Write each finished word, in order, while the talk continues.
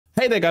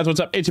Hey there guys, what's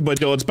up? It's your boy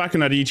George, back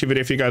in another YouTube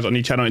video for you guys on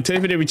the channel. In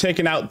today's video, we're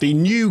taking out the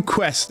new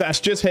quest that's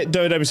just hit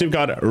WWE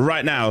Supercard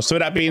right now. So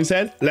with that being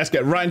said, let's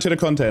get right into the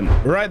content.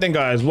 Right then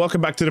guys,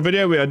 welcome back to the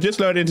video. We are just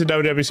loading into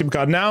WWE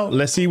Supercard now.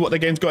 Let's see what the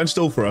game's got in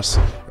store for us.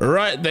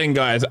 Right then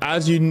guys,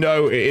 as you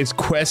know, it is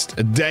quest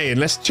day,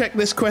 and let's check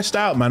this quest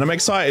out, man. I'm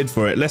excited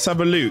for it. Let's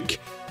have a look.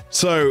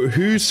 So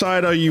whose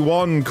side are you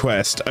on,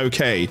 quest?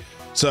 Okay.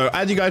 So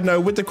as you guys know,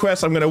 with the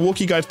quest, I'm going to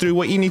walk you guys through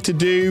what you need to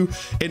do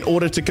in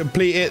order to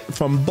complete it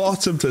from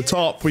bottom to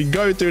top. We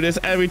go through this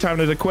every time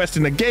there's a quest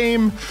in the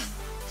game.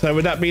 So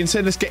with that being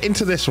said, let's get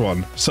into this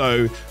one.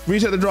 So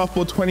reset the draft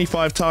board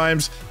 25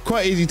 times,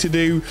 quite easy to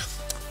do.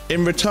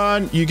 In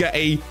return, you get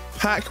a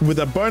pack with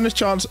a bonus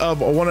chance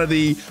of one of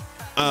the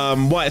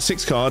Wyatt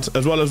 6 cards,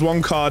 as well as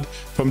one card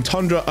from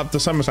Tundra up to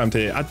SummerSlam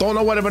tier. I don't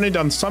know why they've only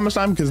done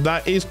SummerSlam because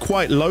that is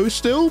quite low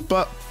still,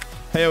 but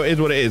hey, it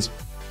is what it is.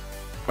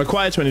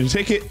 Acquire 20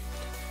 tickets.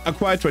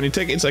 Acquire 20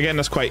 tickets. Again,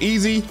 that's quite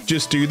easy.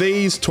 Just do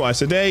these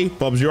twice a day.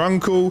 Bob's your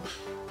uncle.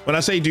 When I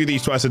say do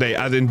these twice a day,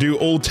 as in do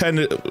all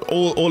 10,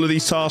 all of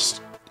these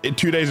tasks in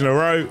 2 days in a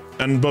row,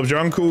 and Bob's your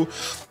uncle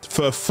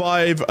for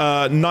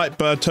 5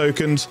 Nightbird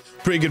tokens.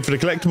 Pretty good for the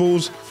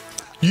collectibles.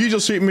 Use your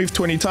super move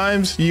 20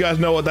 times. You guys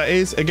know what that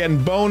is.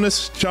 Again,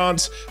 bonus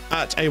chance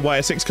at a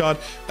Wyatt 6 card,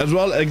 as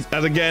well as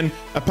again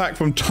a pack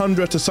from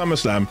Tundra to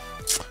SummerSlam.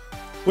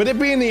 With it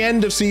being the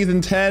end of season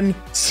 10,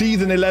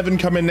 season 11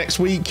 coming next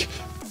week,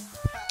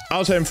 I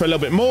was hoping for a little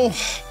bit more.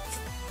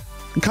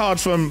 Card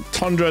from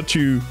Tundra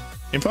to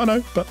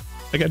Inferno, but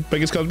again,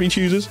 biggest card being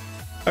choosers.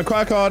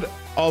 Acquire card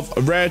of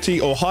rarity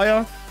or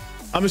higher.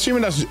 I'm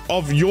assuming that's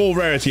of your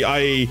rarity,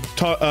 i.e.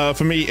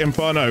 for me,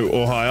 Inferno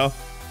or higher,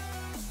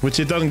 which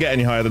it doesn't get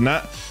any higher than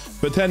that.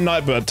 But 10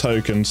 Nightbird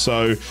tokens,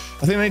 so I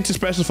think they need to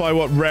specify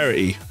what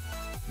rarity,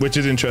 which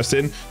is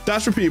interesting.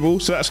 That's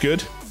repeatable, so that's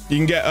good. You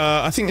can get,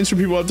 I think it's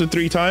repeatable up to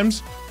 3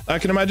 times, I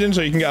can imagine,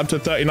 so you can get up to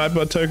 30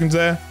 Nightbird tokens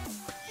there.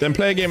 Then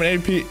play a game in any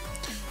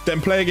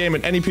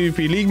PvP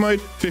league mode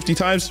 50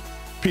 times,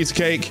 piece of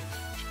cake.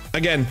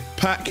 Again,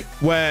 pack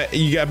where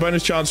you get a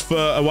bonus chance for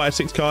a Wyatt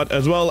 6 card,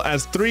 as well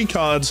as 3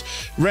 cards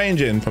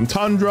ranging from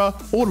Tundra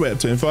all the way up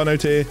to Inferno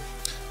tier.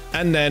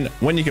 And then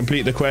when you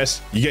complete the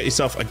quest, you get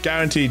yourself a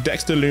guaranteed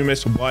Dexter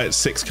Loomis Wyatt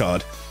 6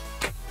 card.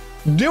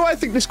 Do I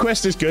think this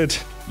quest is good?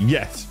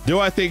 Yes. Do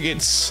I think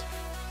it's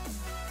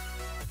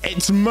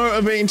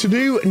motivating to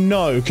do?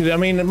 No, because I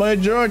mean the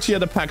majority of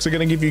the packs are going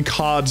to give you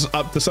cards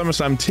up to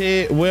SummerSlam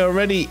tier. We're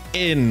already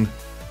in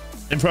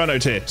Inferno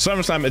tier.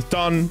 SummerSlam is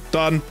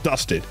done,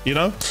 dusted, you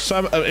know.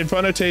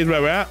 Inferno tier is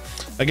where we're at.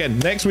 Again,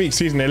 next week,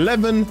 season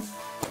 11.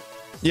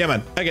 Yeah,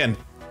 man. Again,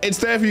 it's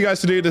there for you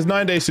guys to do. There's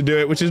 9 days to do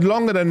it, which is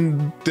longer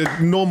than the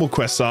normal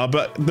quests are,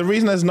 but the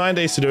reason there's 9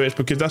 days to do it is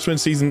because that's when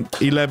season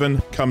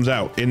 11 comes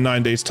out in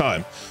 9 days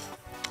time.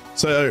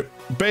 So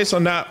based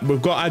on that,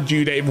 we've got our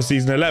due date for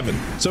season 11.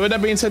 So with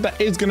that being said, that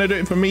is going to do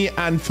it for me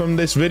and from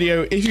this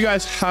video. If you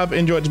guys have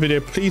enjoyed this video,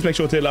 please make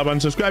sure to hit like button,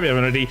 subscribe if you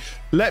haven't already.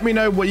 Let me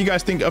know what you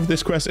guys think of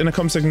this quest in the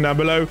comment section down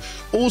below.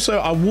 Also,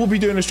 I will be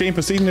doing a stream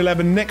for season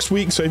 11 next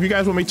week, so if you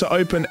guys want me to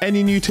open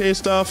any new tier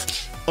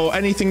stuff or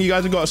anything you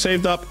guys have got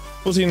saved up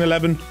for season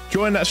 11,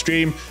 join that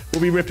stream.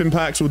 We'll be ripping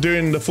packs, we're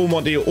doing the full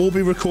Monty, it'll all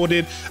be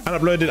recorded and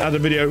uploaded as a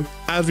video,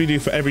 as we do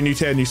for every new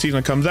tier, new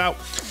season that comes out.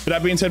 With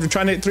that being said, we're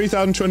trying to hit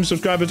 3,200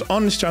 subscribers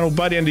on this channel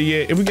by the end of the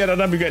year. If we get that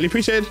done, we greatly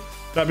appreciate it.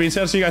 With that being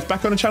said, I'll see you guys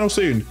back on the channel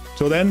soon.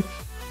 Till then,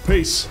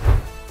 peace.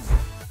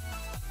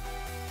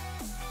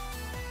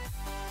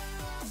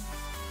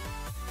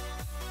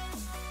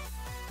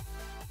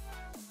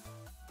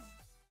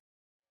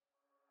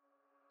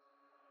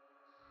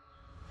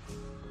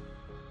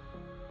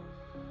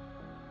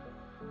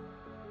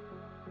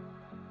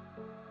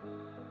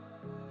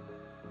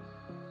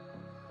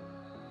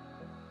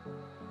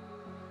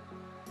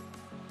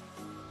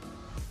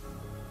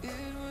 It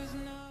was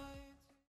not